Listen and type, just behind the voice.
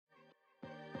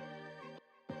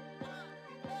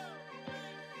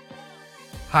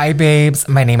Hi babes,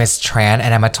 my name is Tran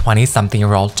and I'm a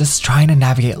 20-something-year-old just trying to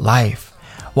navigate life.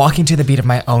 Walking to the beat of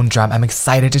my own drum, I'm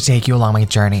excited to take you along my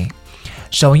journey.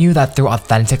 Showing you that through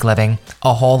authentic living,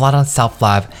 a whole lot of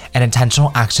self-love, and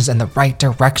intentional actions in the right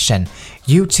direction,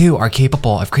 you too are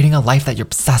capable of creating a life that you're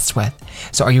obsessed with.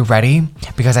 So are you ready?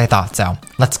 Because I thought so.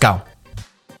 Let's go.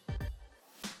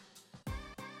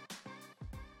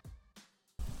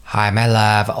 Hi, my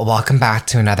love. Welcome back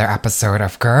to another episode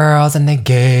of Girls and the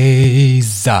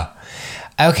Gays.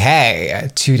 Okay,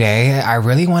 today I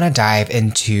really want to dive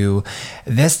into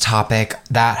this topic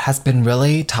that has been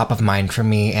really top of mind for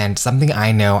me and something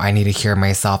I know I need to hear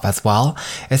myself as well,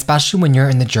 especially when you're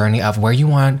in the journey of where you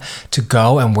want to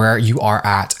go and where you are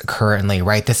at currently,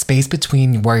 right? The space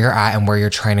between where you're at and where you're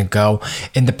trying to go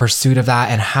in the pursuit of that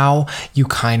and how you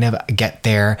kind of get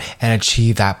there and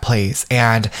achieve that place.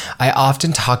 And I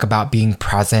often talk about being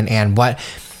present and what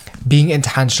being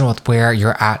intentional with where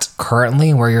you're at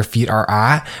currently, where your feet are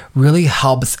at, really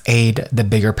helps aid the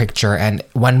bigger picture. And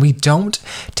when we don't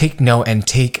take note and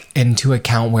take into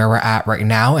account where we're at right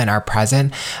now and our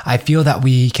present, I feel that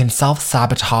we can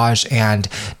self-sabotage and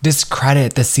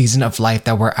discredit the season of life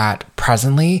that we're at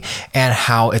presently and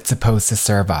how it's supposed to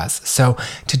serve us. So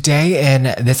today in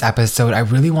this episode, I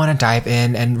really want to dive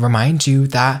in and remind you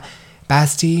that,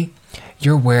 bestie,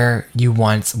 you're where you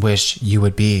once wish you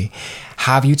would be.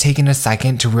 Have you taken a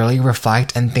second to really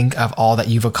reflect and think of all that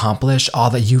you've accomplished, all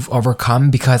that you've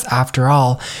overcome? Because after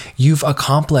all, you've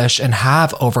accomplished and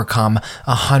have overcome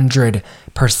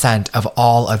 100% of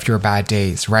all of your bad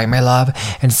days, right, my love?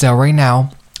 And so right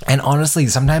now, and honestly,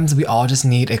 sometimes we all just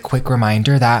need a quick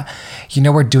reminder that,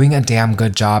 we're doing a damn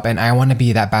good job. And I want to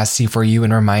be that bestie for you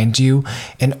and remind you,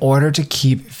 in order to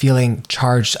keep feeling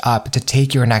charged up to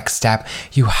take your next step,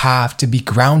 you have to be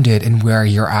grounded in where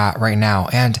you're at right now.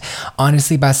 And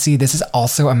honestly, bestie, this is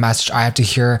also a message I have to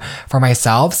hear for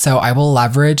myself. So I will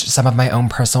leverage some of my own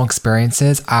personal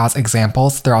experiences as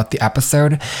examples throughout the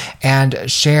episode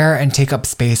and share and take up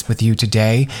space with you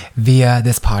today via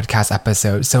this podcast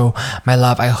episode. So my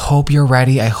love, I hope you're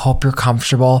ready. I hope you're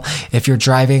comfortable. If you're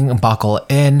driving, buckle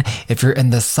in. If you're in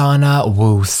the sauna,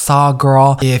 woo saw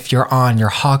girl. If you're on your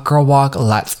hot girl walk,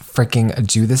 let's freaking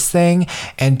do this thing.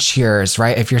 And cheers,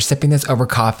 right? If you're sipping this over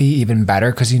coffee, even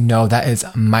better, because that is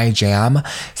my jam.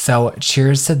 So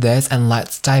cheers to this and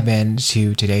let's dive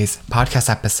into today's podcast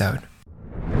episode.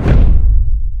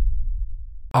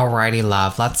 Alrighty,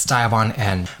 love, let's dive on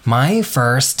in. My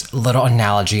first little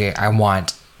analogy I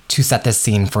want to set the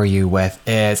scene for you with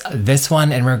is this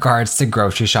one in regards to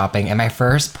grocery shopping. And my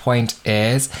first point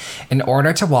is, in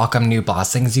order to welcome new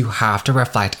blessings, you have to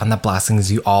reflect on the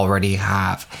blessings you already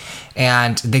have.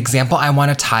 And the example I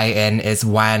want to tie in is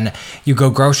when you go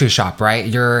grocery shop, right?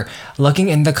 You're looking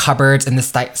in the cupboards, in the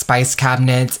spice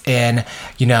cabinets, in,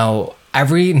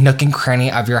 every nook and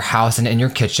cranny of your house and in your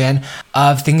kitchen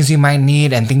of things you might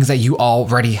need and things that you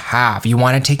already have. You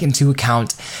want to take into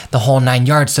account the whole 9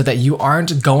 yards so that you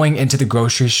aren't going into the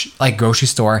grocery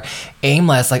store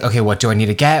aimless, like, okay, what do I need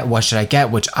to get? What should I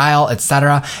get? Which aisle,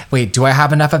 etc. Wait, do I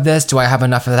have enough of this? Do I have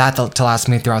enough of that to last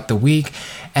me throughout the week?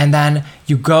 And then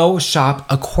you go shop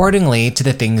accordingly to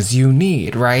the things you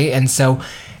need, right? And so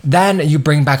then you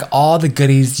bring back all the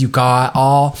goodies you got,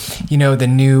 all, the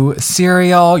new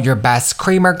cereal, your best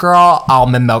creamer girl,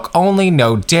 almond milk only,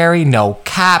 no dairy, no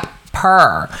cap,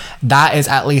 purr. That is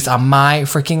at least on my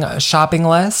freaking shopping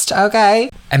list, okay?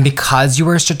 And because you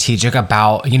were strategic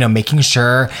about, making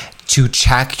sure to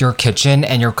check your kitchen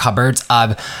and your cupboards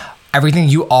of everything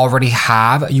you already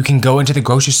have, you can go into the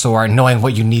grocery store knowing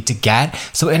what you need to get.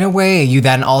 So in a way, you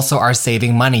then also are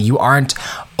saving money. You aren't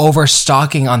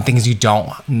overstocking on things you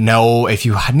don't know if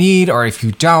you need or if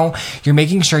you don't. You're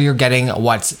making sure you're getting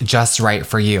what's just right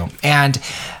for you. And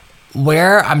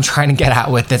where I'm trying to get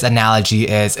at with this analogy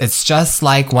is, it's just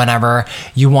like whenever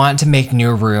you want to make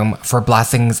new room for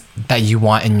blessings that you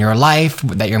want in your life,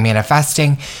 that you're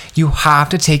manifesting, you have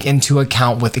to take into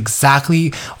account with exactly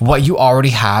what you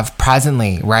already have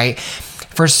presently, right?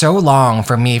 For so long,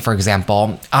 for me, for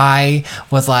example, I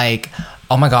was like,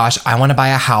 oh my gosh, I want to buy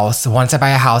a house. Once I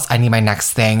buy a house, I need my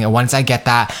next thing. And once I get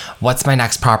that, what's my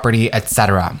next property,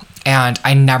 etc. And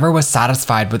I never was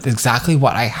satisfied with exactly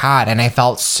what I had. And I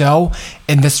felt so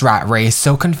in this rat race,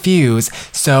 so confused,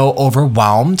 so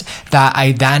overwhelmed that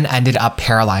I then ended up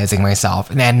paralyzing myself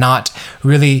and not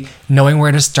really knowing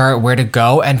where to start, where to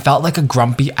go, and felt like a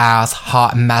grumpy ass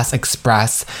hot mess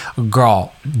express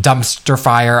girl. Dumpster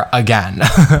fire again.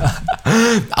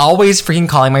 Always freaking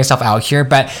calling myself out here,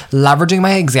 but leveraging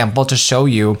my example to show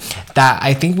you that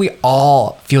I think we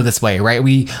all feel this way, right?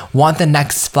 We want the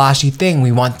next flashy thing.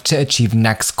 We want to achieve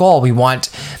next goal. We want,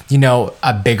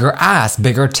 a bigger ass,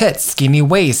 bigger tits, skinny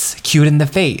waist, cute in the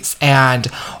face.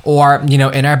 Or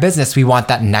in our business, we want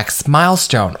that next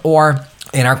milestone. Or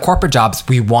in our corporate jobs,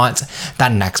 we want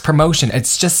that next promotion.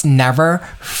 It's just never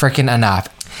freaking enough.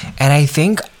 And I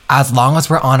think as long as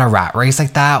we're on a rat race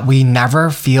like that, we never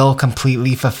feel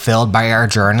completely fulfilled by our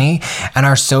journey and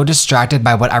are so distracted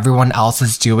by what everyone else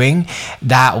is doing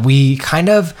that we kind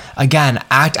of, again,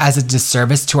 act as a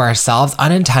disservice to ourselves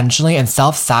unintentionally and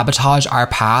self-sabotage our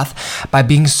path by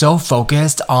being so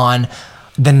focused on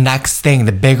the next thing,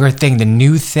 the bigger thing, the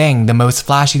new thing, the most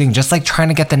flashy thing, just like trying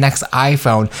to get the next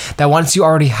iPhone that once you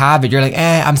already have it, you're like,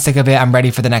 I'm sick of it. I'm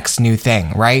ready for the next new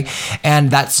thing, right?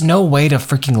 And that's no way to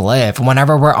freaking live.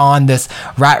 Whenever we're on this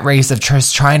rat race of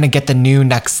just trying to get the new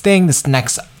next thing, this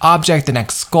next object, the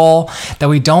next goal, that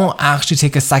we don't actually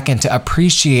take a second to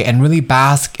appreciate and really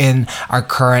bask in our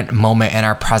current moment and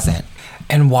our present.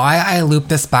 And why I loop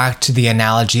this back to the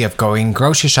analogy of going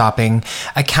grocery shopping,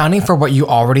 accounting for what you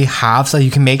already have so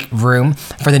you can make room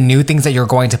for the new things that you're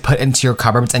going to put into your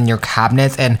cupboards and your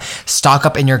cabinets and stock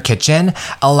up in your kitchen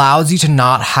allows you to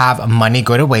not have money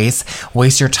go to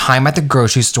waste your time at the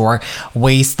grocery store,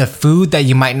 waste the food that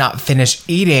you might not finish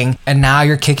eating, and now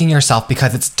you're kicking yourself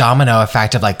because it's domino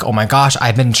effect of like, oh my gosh,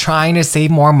 I've been trying to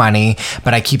save more money,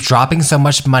 but I keep dropping so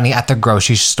much money at the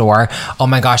grocery store. Oh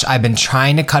my gosh, I've been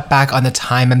trying to cut back on the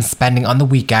time I'm spending on the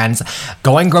weekends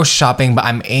going grocery shopping, but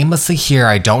I'm aimlessly here.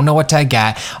 I don't know what to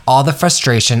get. All the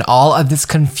frustration, all of this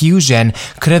confusion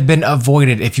could have been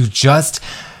avoided if you just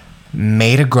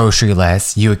made a grocery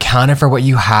list, you accounted for what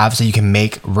you have so you can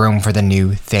make room for the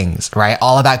new things, right?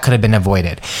 All of that could have been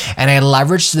avoided. And I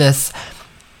leveraged this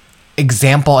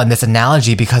example and this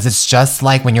analogy because it's just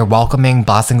like when you're welcoming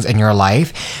blessings in your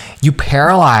life, you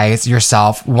paralyze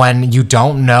yourself when you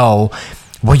don't know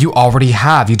what you already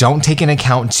have. You don't take into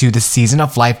account to the season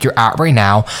of life you're at right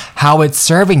now, how it's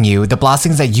serving you, the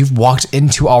blessings that you've walked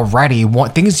into already,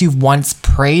 things you've once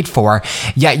prayed for,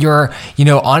 yet you're,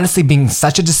 honestly being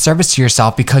such a disservice to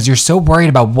yourself because you're so worried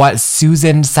about what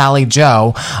Susan, Sally,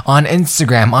 Joe on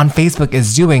Instagram, on Facebook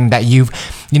is doing that you've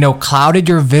clouded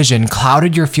your vision,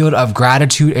 clouded your field of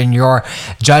gratitude and your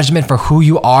judgment for who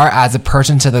you are as a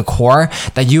person to the core,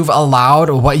 that you've allowed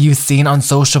what you've seen on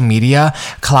social media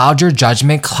cloud your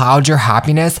judgment, cloud your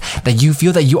happiness, that you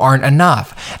feel that you aren't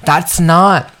enough. That's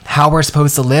not how we're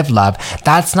supposed to live, love.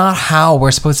 That's not how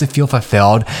we're supposed to feel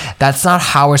fulfilled. That's not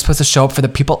how we're supposed to show up for the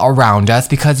people around us,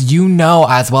 because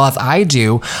as well as I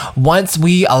do, once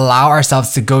we allow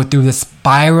ourselves to go through this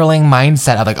spiraling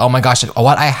mindset of like, oh my gosh,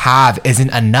 what I have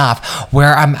isn't enough,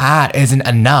 where I'm at isn't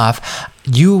enough,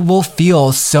 you will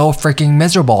feel so freaking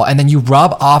miserable. And then you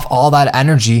rub off all that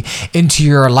energy into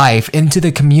your life, into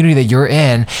the community that you're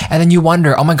in. And then you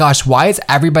wonder, oh my gosh, why is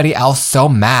everybody else so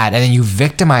mad? And then you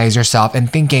victimize yourself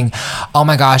and thinking, oh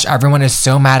my gosh, everyone is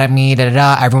so mad at me.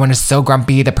 Everyone is so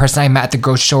grumpy. The person I met at the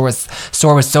grocery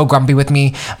store was so grumpy with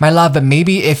me. My love, but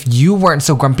maybe if you weren't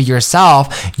so grumpy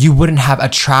yourself, you wouldn't have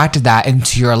attracted that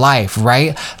into your life,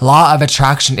 right? Law of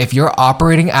attraction. If you're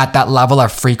operating at that level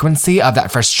of frequency, of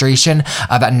that frustration,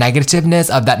 of that negativeness,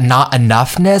 of that not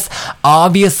enoughness,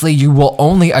 obviously you will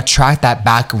only attract that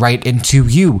back right into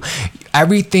you.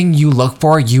 Everything you look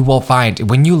for, you will find.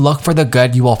 When you look for the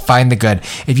good, you will find the good.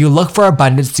 If you look for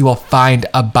abundance, you will find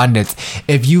abundance.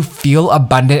 If you feel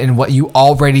abundant in what you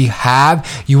already have,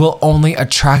 you will only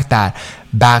attract that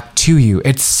back to you.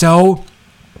 It's so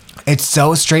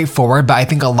straightforward, but I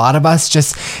think a lot of us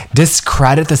just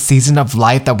discredit the season of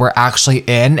life that we're actually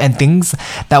in and things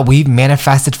that we've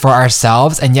manifested for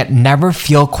ourselves, and yet never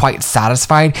feel quite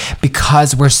satisfied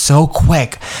because we're so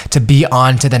quick to be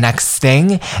on to the next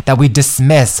thing that we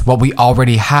dismiss what we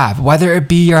already have, whether it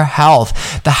be your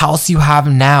health, the house you have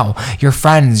now, your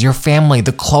friends, your family,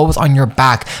 the clothes on your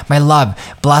back. My love,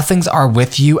 blessings are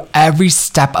with you every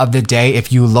step of the day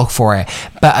if you look for it.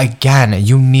 But again,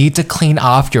 you need to clean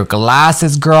off your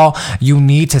glasses, girl. You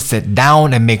need to sit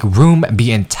down and make room,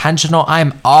 be intentional.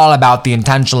 I'm all about the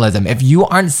intentionalism. If you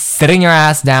aren't sitting your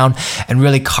ass down and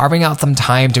really carving out some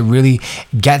time to really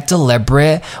get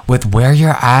deliberate with where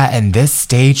you're at in this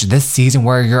stage, this season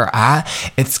where you're at,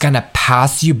 it's gonna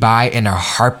pass you by in a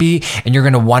heartbeat, and you're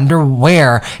gonna wonder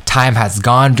where time has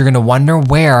gone. You're gonna wonder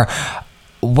where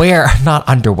not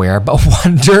underwear, but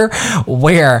wonder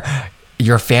where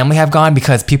your family have gone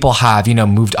because people have,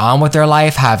 moved on with their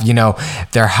life, have,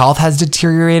 their health has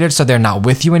deteriorated, so they're not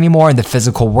with you anymore in the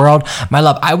physical world. My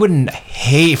love, I wouldn't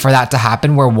hate for that to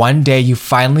happen, where one day you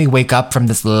finally wake up from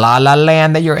this la la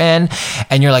land that you're in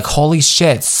and you're like, holy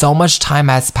shit, so much time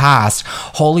has passed.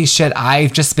 Holy shit,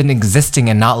 I've just been existing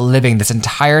and not living this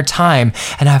entire time,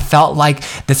 and I felt like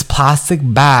this plastic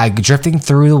bag drifting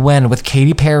through the wind with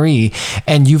Katy Perry,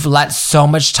 and you've let so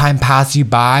much time pass you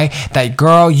by that,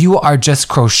 girl, you are just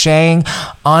crocheting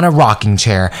on a rocking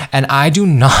chair. And I do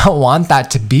not want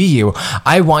that to be you.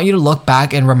 I want you to look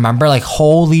back and remember, like,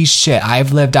 holy shit,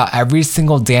 I've lived out every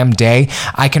single damn day.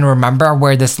 I can remember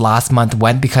where this last month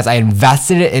went because I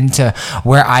invested it into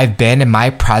where I've been in my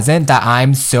present, that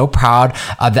I'm so proud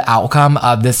of the outcome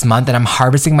of this month, and I'm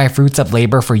harvesting my fruits of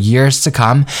labor for years to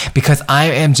come because I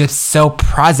am just so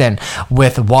present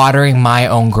with watering my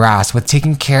own grass, with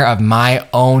taking care of my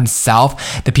own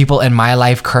self, the people in my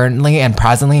life currently and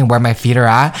presently, and where my feet are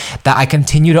at, that I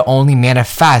continue to only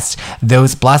manifest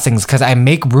those blessings because I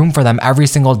make room for them every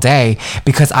single day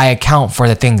because I account for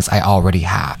the things I already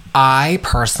have. I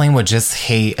personally would just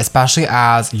hate, especially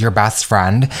as your best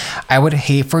friend, I would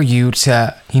hate for you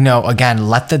to, again,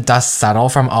 let the dust settle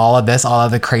from all of this, all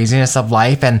of the craziness of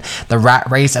life and the rat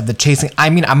race of the chasing. I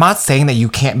mean, I'm not saying that you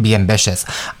can't be ambitious.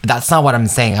 That's not what I'm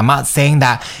saying. I'm not saying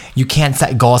that you can't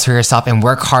set goals for yourself and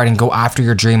work hard and go after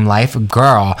your dream life.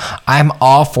 Girl, I'm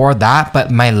all for that.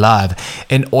 But my love,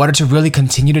 in order to really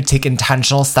continue to take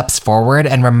intentional steps forward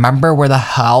and remember where the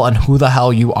hell and who the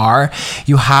hell you are,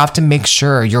 you have to make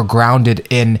sure you're grounded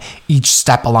in each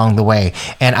step along the way.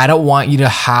 And I don't want you to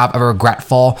have a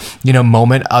regretful,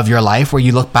 moment of your life where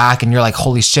you look back and you're like,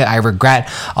 holy shit, I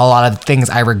regret a lot of things.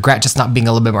 I regret just not being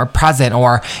a little bit more present,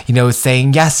 or,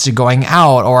 saying yes to going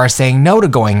out, or saying no to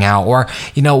going out, or,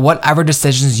 whatever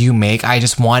decisions you make. I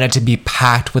just want it to be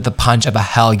packed with the punch of a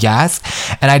hell yes.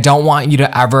 And I don't want you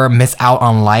to ever miss out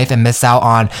on life and miss out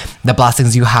on the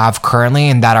blessings you have currently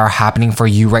and that are happening for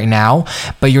you right now.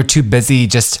 But you're too busy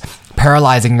just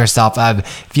paralyzing yourself of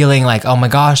feeling like, oh my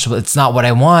gosh, it's not what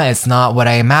I want, it's not what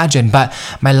I imagined. But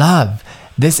my love,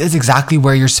 this is exactly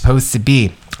where you're supposed to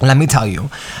be. Let me tell you,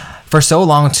 for so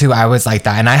long too, I was like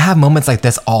that. And I have moments like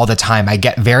this all the time. I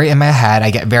get very in my head.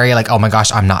 I get very like, oh my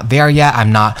gosh, I'm not there yet.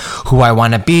 I'm not who I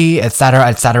want to be, etc.,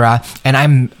 etc. And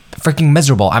I'm freaking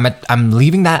miserable. I'm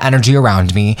leaving that energy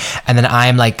around me, and then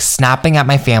I'm like snapping at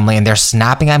my family, and they're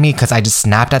snapping at me because I just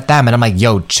snapped at them, and I'm like,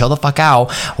 yo, chill the fuck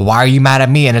out. Why are you mad at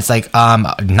me? And it's like,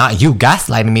 not you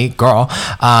gaslighting me, girl,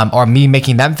 or me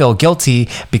making them feel guilty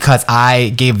because I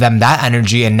gave them that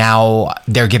energy and now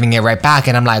they're giving it right back.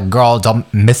 And I'm like, girl,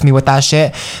 don't miss me with that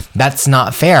shit. That's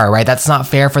not fair, right? That's not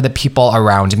fair for the people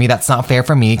around me. That's not fair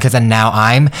for me, because then now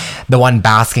I'm the one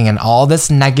basking in all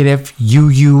this negative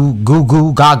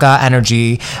goo gaga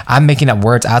energy. I'm making up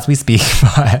words as we speak,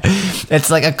 but it's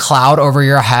like a cloud over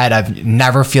your head of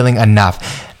never feeling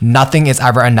enough. Nothing is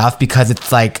ever enough, because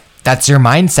it's like, that's your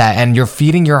mindset, and you're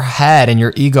feeding your head and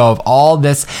your ego of all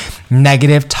this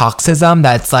negative toxism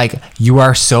that's like, you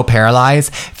are so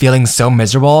paralyzed, feeling so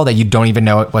miserable that you don't even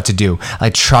know what to do.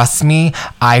 Like, trust me,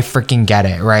 I freaking get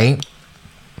it, right?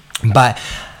 But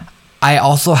I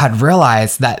also had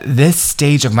realized that this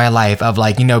stage of my life of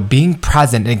like, being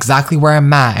present exactly where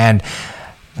I'm at, and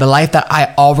the life that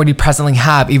I already presently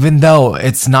have, even though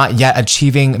it's not yet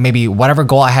achieving maybe whatever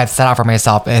goal I had set out for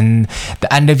myself in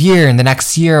the end of year, in the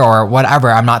next year, or whatever,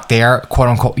 I'm not there, quote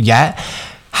unquote, yet.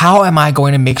 How am I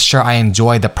going to make sure I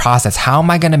enjoy the process? How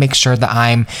am I going to make sure that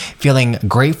I'm feeling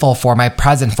grateful for my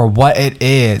present, for what it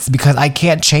is? Because I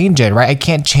can't change it, right? I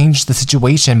can't change the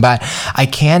situation, but I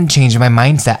can change my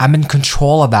mindset. I'm in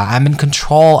control of that. I'm in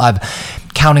control of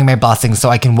counting my blessings so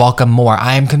I can welcome more.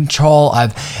 I am in control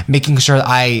of making sure that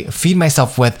I feed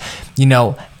myself with,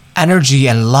 energy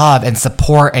and love and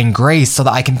support and grace so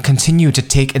that I can continue to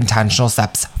take intentional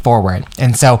steps forward.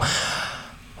 And so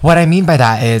what I mean by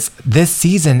that is, this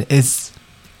season is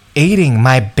aiding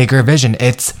my bigger vision.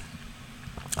 It's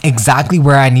exactly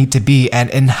where I need to be, and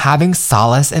in having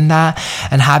solace in that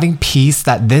and having peace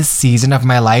that this season of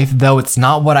my life, though it's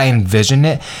not what I envision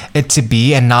it to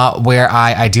be and not where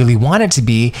I ideally want it to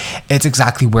be, it's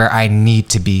exactly where I need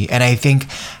to be. And I think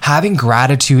having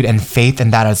gratitude and faith in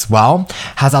that as well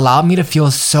has allowed me to feel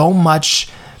so much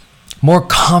more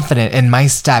confident in my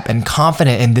step and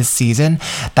confident in this season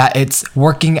that it's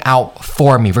working out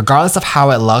for me, regardless of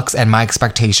how it looks and my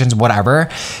expectations, whatever.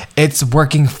 It's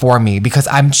working for me because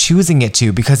I'm choosing it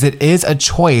to, because it is a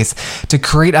choice to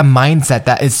create a mindset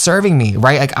that is serving me,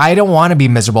 right? Like, I don't want to be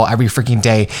miserable every freaking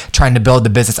day trying to build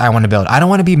the business I want to build. I don't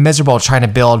want to be miserable trying to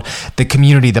build the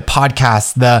community, the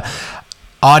podcast,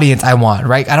 audience I want,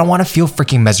 right? I don't want to feel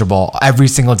freaking miserable every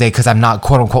single day because I'm not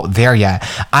quote unquote there yet.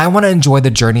 I want to enjoy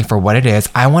the journey for what it is.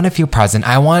 I want to feel present.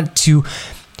 I want to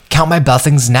count my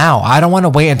blessings now. I don't want to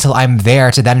wait until I'm there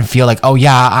to then feel like, oh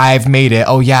yeah, I've made it.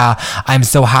 Oh yeah, I'm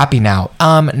so happy now.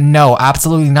 No,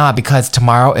 absolutely not, because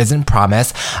tomorrow isn't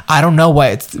promised. I don't know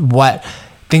what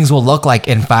things will look like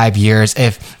in 5 years,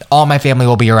 if all my family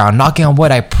will be around. Knocking on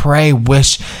wood, I pray,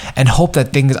 wish, and hope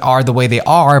that things are the way they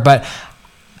are, but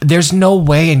there's no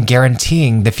way in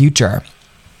guaranteeing the future.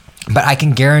 But I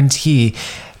can guarantee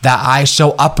that I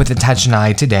show up with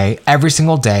intentionality today, every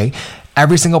single day,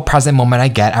 every single present moment I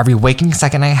get, every waking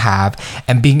second I have,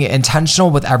 and being intentional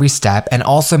with every step, and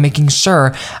also making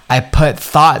sure I put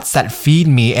thoughts that feed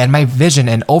me and my vision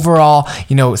and overall,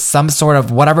 some sort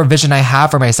of whatever vision I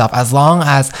have for myself. As long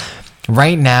as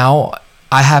right now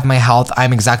I have my health,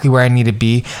 I'm exactly where I need to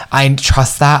be. I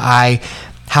trust that. I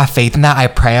have faith in that, I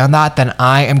pray on that, then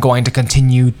I am going to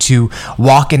continue to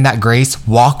walk in that grace,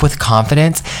 walk with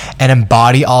confidence, and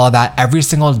embody all of that every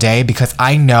single day, because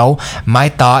I know my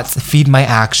thoughts feed my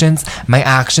actions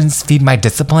feed my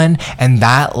discipline, and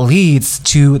that leads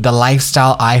to the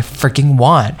lifestyle I freaking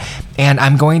want. And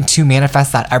I'm going to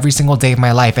manifest that every single day of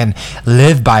my life and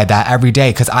live by that every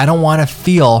day, because I don't want to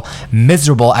feel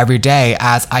miserable every day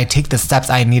as I take the steps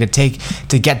I need to take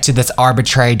to get to this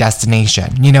arbitrary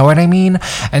destination. You know what I mean?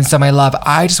 And so, my love,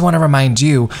 I just want to remind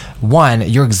you, 1,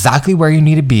 you're exactly where you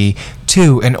need to be.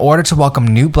 2, in order to welcome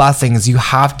new blessings, you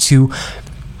have to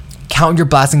count your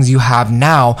blessings you have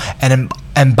now and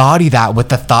embody that with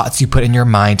the thoughts you put in your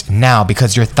mind now,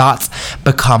 because your thoughts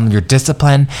become your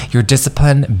discipline. Your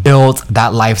discipline builds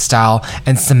that lifestyle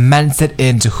and cements it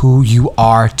into who you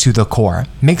are to the core.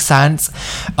 Makes sense?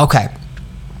 Okay.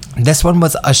 This one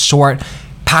was a short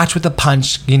patch with a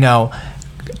punch,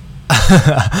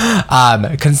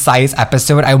 concise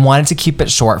episode. I wanted to keep it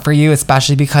short for you,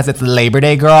 especially because it's Labor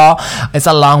Day, girl. It's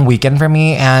a long weekend for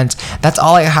me, and that's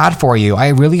all I had for you. I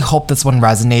really hope this one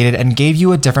resonated and gave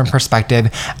you a different perspective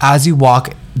as you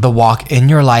walk the walk in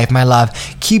your life, my love.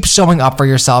 Keep showing up for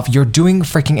yourself. You're doing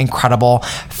freaking incredible.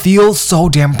 Feel so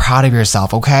damn proud of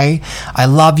yourself, okay? I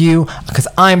love you because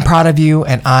I'm proud of you,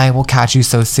 and I will catch you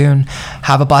so soon.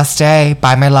 Have a blessed day.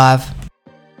 Bye, my love.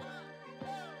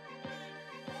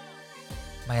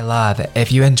 My love,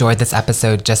 if you enjoyed this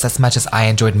episode just as much as I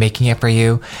enjoyed making it for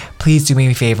you, please do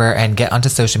me a favor and get onto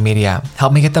social media.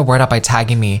 Help me get the word out by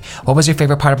tagging me. What was your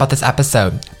favorite part about this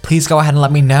episode? Please go ahead and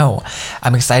let me know.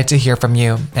 I'm excited to hear from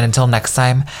you. And until next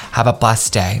time, have a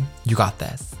blessed day. You got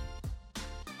this.